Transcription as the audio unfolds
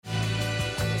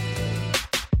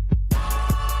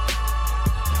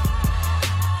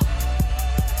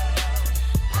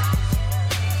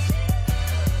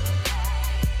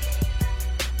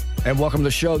And welcome to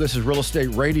the show. This is Real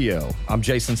Estate Radio. I'm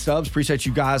Jason Stubbs. Appreciate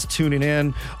you guys tuning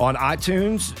in on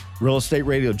iTunes. Real Estate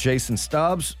Radio, Jason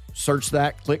Stubbs. Search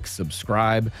that, click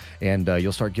subscribe, and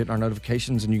you'll start getting our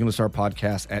notifications, and you can listen to our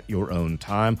podcast at your own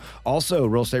time. Also,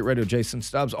 Real Estate Radio, Jason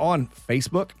Stubbs on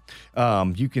Facebook.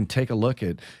 You can take a look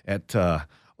at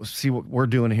see what we're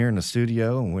doing here in the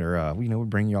studio, and we're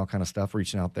bringing you all kind of stuff,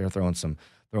 reaching out there, throwing some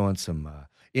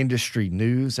industry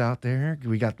news out there.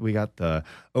 We got the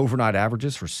overnight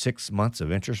averages for 6 months of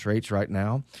interest rates right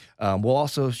now. We'll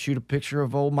also shoot a picture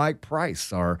of old Mike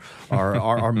Price, our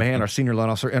man, our senior loan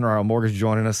officer, and our mortgage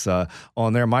joining us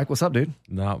on there. Mike, what's up, dude?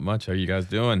 Not much. How are you guys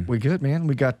doing? We good, man.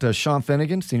 We got Sean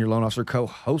Finnegan, senior loan officer,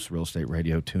 co-host Real Estate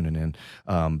Radio, tuning in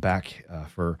back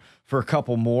for a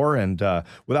couple more. And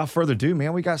without further ado,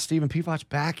 man, we got Stephen Pivac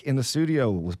back in the studio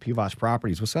with Pivac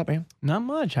Properties. What's up, man? Not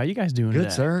much. How you guys doing Good,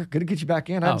 today? sir. Good to get you back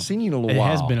in. I haven't seen you in a little while.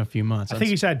 It has been a few months. I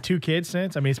think he's had 2 kids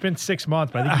since. I mean, it's been 6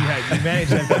 months, but I think you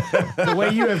managed that. The way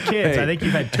you have kids, I think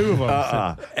you've had 2 of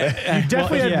them. You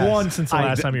definitely had one since the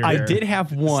last time you were here. I did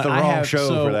have one. It's the wrong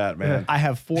show for that, man. I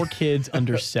have 4 kids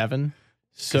under 7.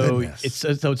 So Goodness.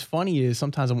 it's funny is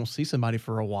sometimes I won't see somebody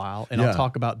for a while, and I'll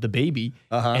talk about the baby,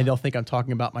 and they'll think I'm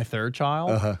talking about my 3rd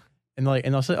child. And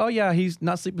they'll say, "Oh yeah, he's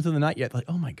not sleeping through the night yet." Like,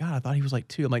 "Oh my god, I thought he was like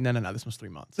 2." I'm like, "No, this was 3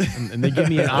 months." And they give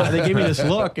me this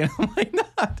look, and I'm like,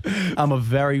 "Not." I'm a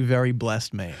very, very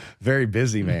blessed man. Very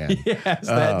busy man. Yes,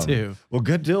 that too. Well,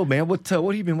 good deal, man. What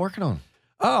have you been working on?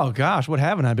 Oh gosh, what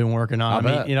haven't I been working on?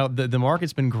 I mean, the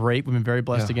market's been great. We've been very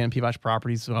blessed again. Pivac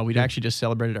Properties. We'd actually just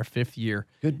celebrated our 5th year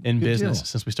in business deal.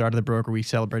 since we started the broker. We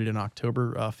celebrated on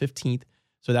October 15th,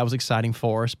 so that was exciting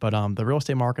for us. But the real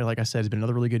estate market, like I said, has been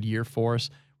another really good year for us.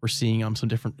 We're seeing some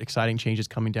different exciting changes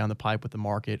coming down the pipe with the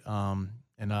market.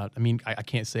 I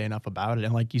can't say enough about it.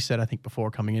 And like you said, I think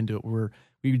before coming into it,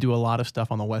 we do a lot of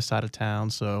stuff on the west side of town.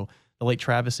 So the Lake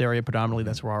Travis area, predominantly,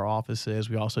 that's where our office is.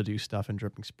 We also do stuff in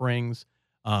Dripping Springs,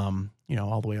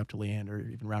 all the way up to Leander,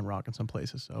 even Round Rock in some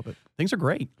places. So, but things are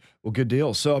great. Well, good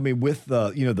deal. So, I mean, with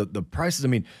the prices,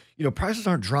 prices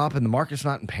aren't dropping. The market's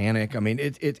not in panic. I mean,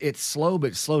 it's slow,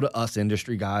 but slow to us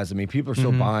industry guys. I mean, people are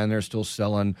still buying, they're still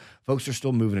selling. Folks are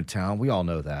still moving to town. We all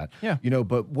know that. Yeah.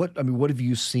 But what have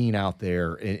you seen out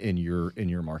there in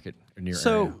your market, in your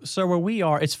area? So where we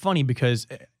are, it's funny because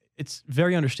it's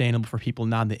very understandable for people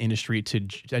not in the industry to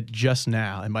just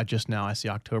now, and by just now I see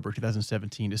October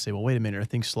 2017, to say, well, wait a minute, are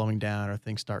things slowing down? Are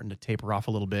things starting to taper off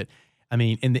a little bit? I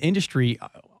mean, in the industry,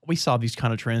 we saw these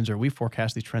kind of trends, or we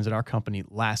forecast these trends at our company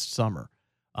last summer,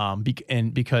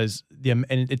 because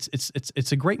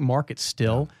it's a great market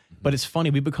still, but it's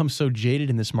funny, we become so jaded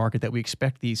in this market that we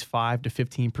expect these 5 to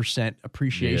 15%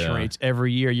 appreciation rates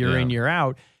every year in, year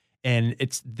out. And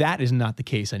that is not the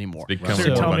case anymore. It's become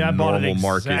more of a normal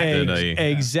market than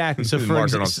exactly. So for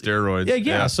market on steroids.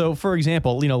 Yeah. So for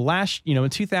example, in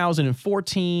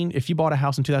 2014, if you bought a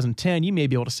house in 2010, you may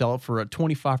be able to sell it for a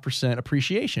 25%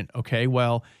 appreciation. Okay.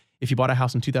 Well, if you bought a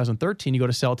house in 2013, you go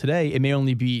to sell it today, it may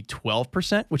only be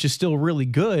 12%, which is still really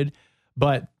good,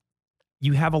 but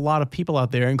you have a lot of people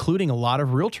out there, including a lot of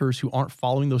realtors, who aren't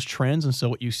following those trends. And so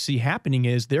what you see happening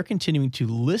is they're continuing to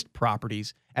list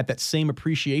properties at that same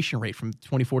appreciation rate from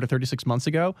 24 to 36 months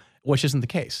ago, which isn't the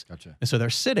case. Gotcha. And so they're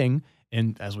sitting,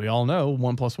 and as we all know,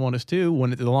 1 + 1 is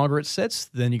 2. The longer it sits,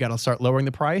 then you got to start lowering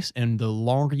the price. And the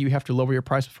longer you have to lower your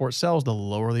price before it sells, the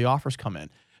lower the offers come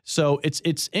in. So it's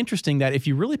interesting that if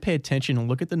you really pay attention and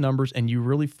look at the numbers and you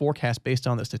really forecast based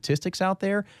on the statistics out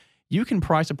there, you can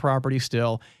price a property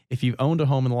still. If you've owned a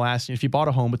home if you bought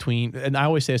a home and I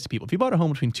always say this to people, if you bought a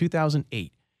home between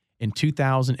 2008 and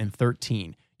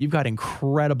 2013, you've got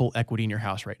incredible equity in your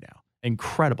house right now.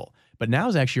 Incredible. But now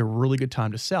is actually a really good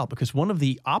time to sell, because one of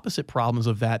the opposite problems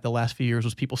of that the last few years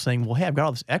was people saying, well, hey, I've got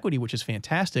all this equity, which is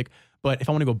fantastic, but if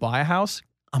I want to go buy a house,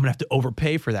 I'm going to have to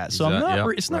overpay for that. So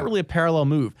it's not really a parallel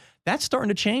move. That's starting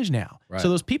to change now. Right. So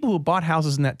those people who bought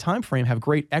houses in that time frame have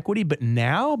great equity, but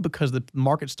now, because the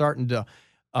market's starting to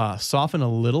soften a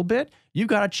little bit, you've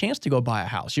got a chance to go buy a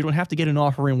house. You don't have to get an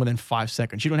offer in within 5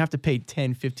 seconds. You don't have to pay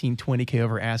 10, 15, 20K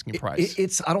over asking price.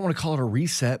 I don't want to call it a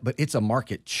reset, but it's a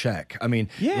market check. I mean,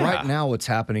 right now what's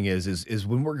happening is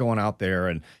when we're going out there,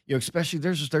 and especially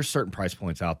there's certain price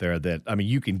points out there that, I mean,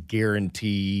 you can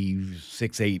guarantee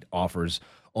 6-8 offers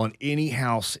on any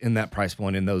house in that price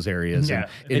point in those areas. Yeah,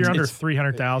 if you're under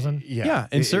 300,000.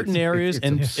 In certain areas,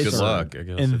 and good luck, I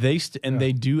guess. And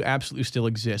they do absolutely still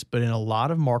exist, but in a lot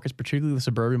of markets, particularly the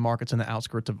suburban markets on the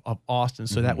outskirts of Austin,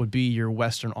 so that would be your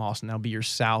Western Austin, that would be your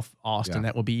South Austin,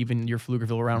 that would be even your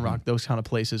Pflugerville, Round Rock, those kind of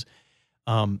places.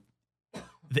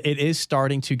 It is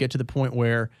starting to get to the point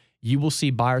where you will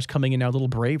see buyers coming in now a little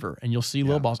braver, and you'll see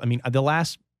low balls. I mean, the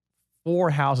last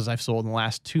 4 houses I've sold in the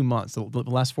last 2 months. The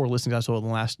last 4 listings I've sold in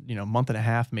the last month and a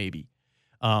half maybe.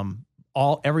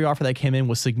 Every offer that came in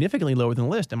was significantly lower than the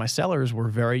list, and my sellers were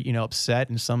very upset,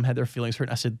 and some had their feelings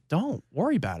hurt. I said, don't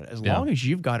worry about it. As long as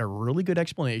you've got a really good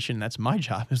explanation, that's my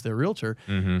job as the realtor,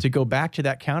 to go back to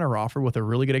that counter offer with a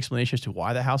really good explanation as to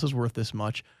why the house is worth this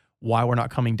much, why we're not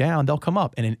coming down. They'll come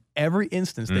up, and in every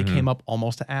instance, they came up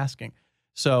almost to asking.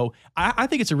 So I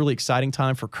think it's a really exciting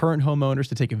time for current homeowners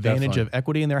to take advantage of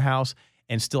equity in their house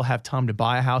and still have time to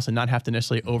buy a house and not have to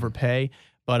necessarally overpay.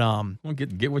 But well,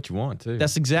 get what you want too.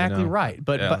 That's exactly right.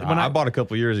 But when I bought a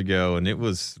couple years ago, and it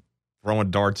was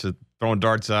throwing darts at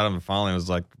them, and finally it was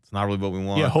like, it's not really what we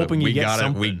want. Yeah, hoping you get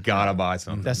something. We gotta buy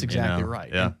something. That's exactly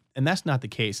right. Yeah. And that's not the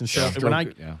case. And so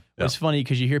it's funny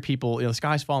because you hear people, the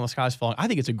sky's falling. I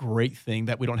think it's a great thing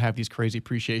that we don't have these crazy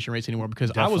appreciation rates anymore,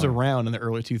 because I was around in the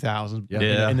early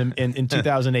 2000s, in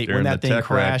 2008 when that thing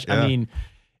crashed. I mean,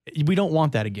 we don't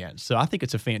want that again. So I think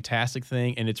it's a fantastic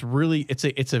thing, and it's really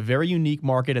it's a very unique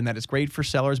market, and that it's great for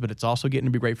sellers, but it's also getting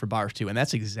to be great for buyers too, and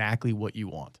that's exactly what you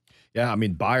want. Yeah, I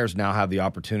mean, buyers now have the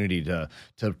opportunity to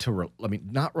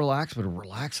not relax, but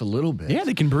relax a little bit. Yeah,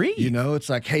 they can breathe. It's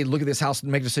like, hey, look at this house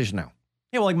and make a decision now.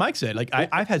 Yeah, well, like Mike said,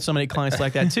 I've had so many clients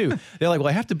like that too. They're like, well,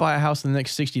 I have to buy a house in the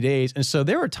next 60 days. And so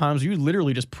there are times you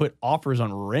literally just put offers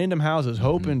on random houses,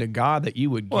 hoping to God that you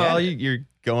would get Well, it. You're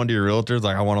going to your realtors,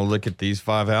 like, I want to look at these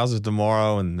 5 houses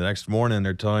tomorrow. And the next morning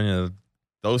they're telling you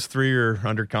those 3 are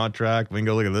under contract. We can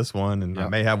go look at this one. And I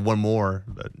may have one more,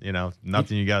 but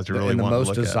nothing you guys are really want to look at. And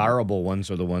the most desirable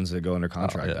ones are the ones that go under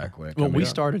contract that quick. Well, we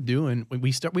started doing,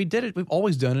 we did it. We've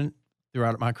always done it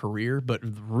throughout my career, but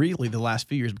really the last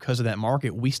few years, because of that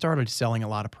market, we started selling a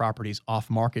lot of properties off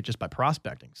market just by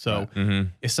prospecting. So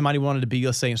if somebody wanted to be,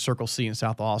 let's say, in Circle C in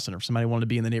South Austin, or if somebody wanted to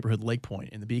be in the neighborhood Lake Point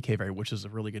in the Bee Cave area, which is a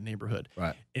really good neighborhood,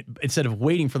 instead of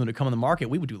waiting for them to come on the market,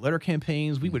 we would do letter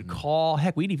campaigns. We would call,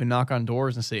 heck, we'd even knock on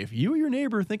doors and say, if you or your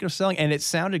neighbor are thinking of selling, and it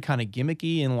sounded kind of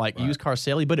gimmicky and like used car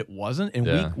saley, but it wasn't.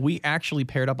 And we actually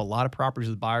paired up a lot of properties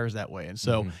with buyers that way. And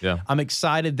so I'm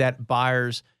excited that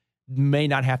buyers may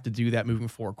not have to do that moving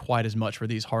forward quite as much for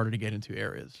these harder to get into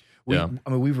areas. I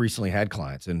mean, we've recently had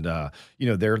clients, and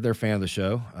they're a fan of the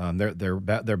show.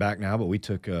 They're back now, but we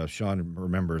took Sean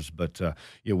remembers, but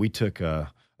we took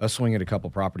a swing at a couple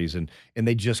properties, and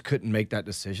they just couldn't make that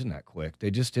decision that quick.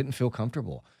 They just didn't feel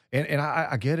comfortable. And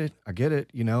I get it. I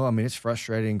mean, it's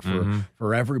frustrating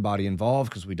for everybody involved,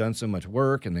 because we've done so much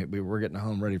work, and we're getting the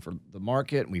home ready for the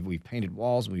market, and we've painted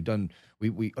walls, and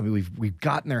we've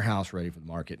gotten their house ready for the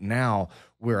market. Now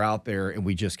we're out there and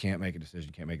we just can't make a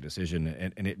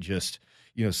decision. And it just,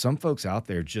 some folks out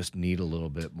there just need a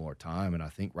little bit more time. And I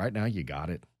think right now you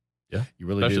got it. Yeah, you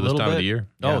really do. This time of the year.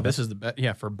 This is the best.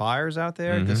 Yeah, for buyers out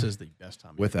there, this is the best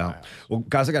time. Without. Well,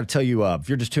 guys, I got to tell you, if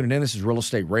you're just tuning in, this is Real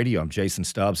Estate Radio. I'm Jason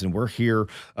Stubbs, and we're here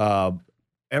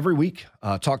every week.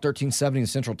 Talk 1370 in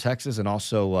Central Texas, and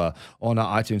also on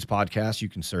iTunes podcast. You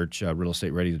can search Real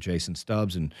Estate Radio Jason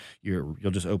Stubbs, and you'll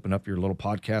just open up your little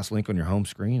podcast link on your home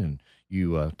screen, and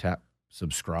you tap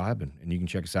subscribe, and you can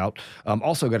check us out.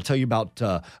 Also, got to tell you about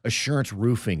Assurance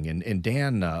Roofing, and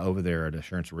Dan over there at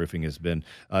Assurance Roofing has been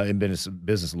in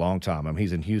business a long time.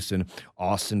 He's in Houston.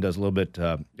 Austin does a little bit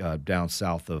down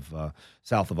south of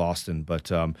Austin, but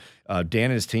Dan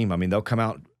and his team, they'll come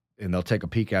out and they'll take a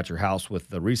peek at your house with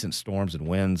the recent storms and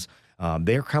winds.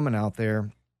 They're coming out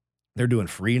there. They're doing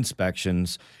free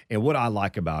inspections. And what I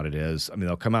like about it is,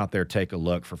 they'll come out there, take a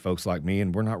look for folks like me,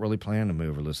 and we're not really planning to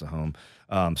move or list a home.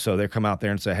 So they come out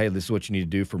there and say, hey, this is what you need to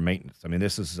do for maintenance.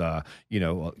 This is, you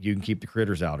can keep the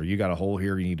critters out, or you got a hole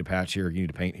here, you need to patch here, you need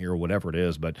to paint here, or whatever it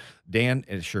is. But Dan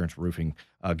at Assurance Roofing,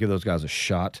 give those guys a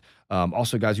shot.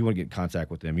 Also, guys, you want to get in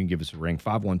contact with them, you can give us a ring,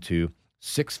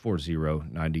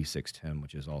 512-640-9610,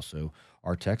 which is also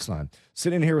our text line.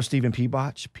 Sitting in here with Stephen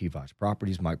Peabotch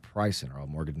Properties, Mike Price, and Earl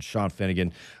Morgan, and Sean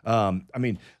Finnegan.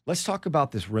 Let's talk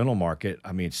about this rental market.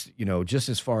 It's, just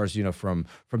as far as, from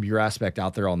your aspect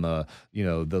out there on the,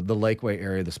 the Lakeway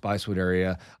area, the Spicewood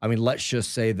area. Let's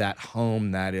just say that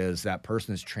home that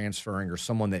person is transferring, or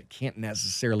someone that can't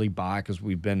necessarily buy because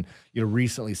we've been,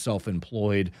 recently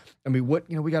self-employed. We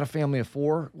got a family of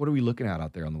 4. What are we looking at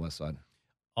out there on the west side?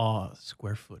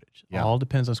 Square footage. Yeah. All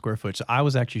depends on square footage. So I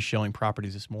was actually showing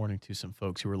properties this morning to some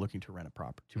folks who were looking to rent a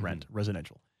property, rent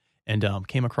residential, and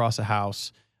came across a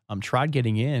house. Tried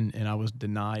getting in, and I was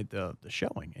denied the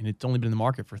showing, and it's only been in the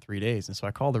market for 3 days. And so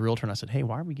I called the realtor and I said, hey,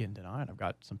 why are we getting denied? I've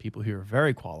got some people who are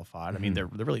very qualified. They're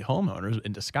really homeowners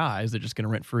in disguise. They're just going to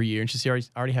rent for a year. And she said,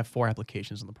 I already have 4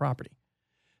 applications on the property.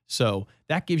 So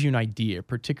that gives you an idea,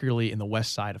 particularly in the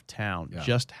west side of town,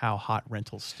 just how hot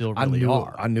rentals still really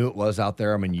are. I knew it was out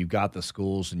there. I mean, you got the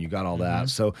schools and you got all that.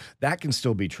 So that can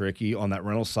still be tricky on that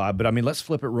rental side. But I mean, let's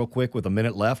flip it real quick with a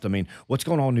minute left. I mean, what's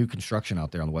going on new construction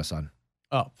out there on the west side?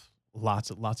 Oh,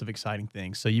 lots of exciting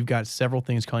things. So you've got several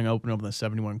things coming open over the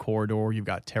 71 corridor. You've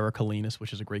got Terra Colinas,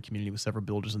 which is a great community with several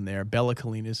builders in there. Bella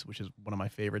Colinas, which is one of my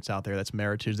favorites out there. That's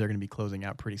Meritage. They're going to be closing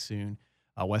out pretty soon.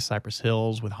 West Cypress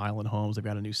Hills with Highland Homes. They've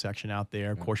got a new section out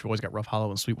there. Of course, you've always got Rough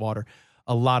Hollow and Sweetwater.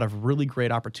 A lot of really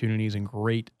great opportunities and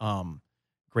great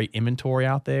inventory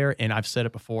out there. And I've said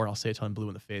it before, and I'll say it till I'm blue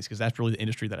in the face, because that's really the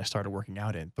industry that I started working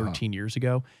out in 13 years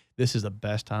ago. This is the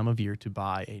best time of year to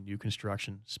buy a new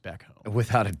construction spec home.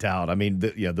 Without a doubt. I mean,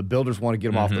 the builders want to get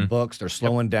them off the books. They're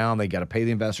slowing down. They got to pay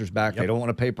the investors back. They don't want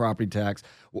to pay property tax.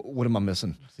 What am I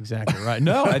missing? That's exactly right.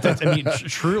 No, I mean,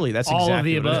 truly, that's all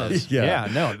exactly of the what above. it is.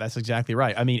 No, that's exactly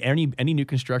right. I mean, any new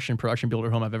construction production builder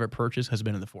home I've ever purchased has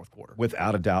been in the fourth quarter.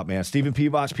 Without a doubt, man. Stephen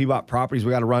Peabody, Peabody Properties.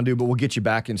 We got to run to, but we'll get you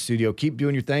back in studio. Keep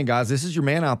doing your thing, guys. This is your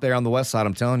man out there on the west side.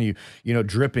 I'm telling you,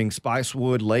 dripping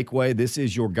Spicewood, Lakeway. This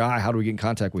is your guy. How do we get in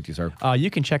contact with you, sir? You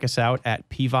can check us out at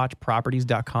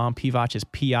pivachproperties.com. Pivach is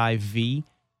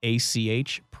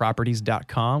PIVACH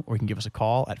properties.com, or you can give us a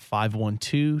call at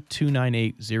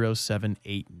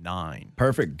 512-298-0789.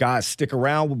 Perfect. Guys, stick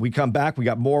around. When we come back, we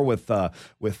got more with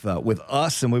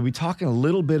us, and we'll be talking a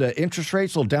little bit of interest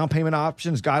rates, little down payment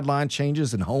options, guideline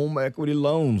changes, and home equity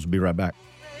loans. We'll be right back.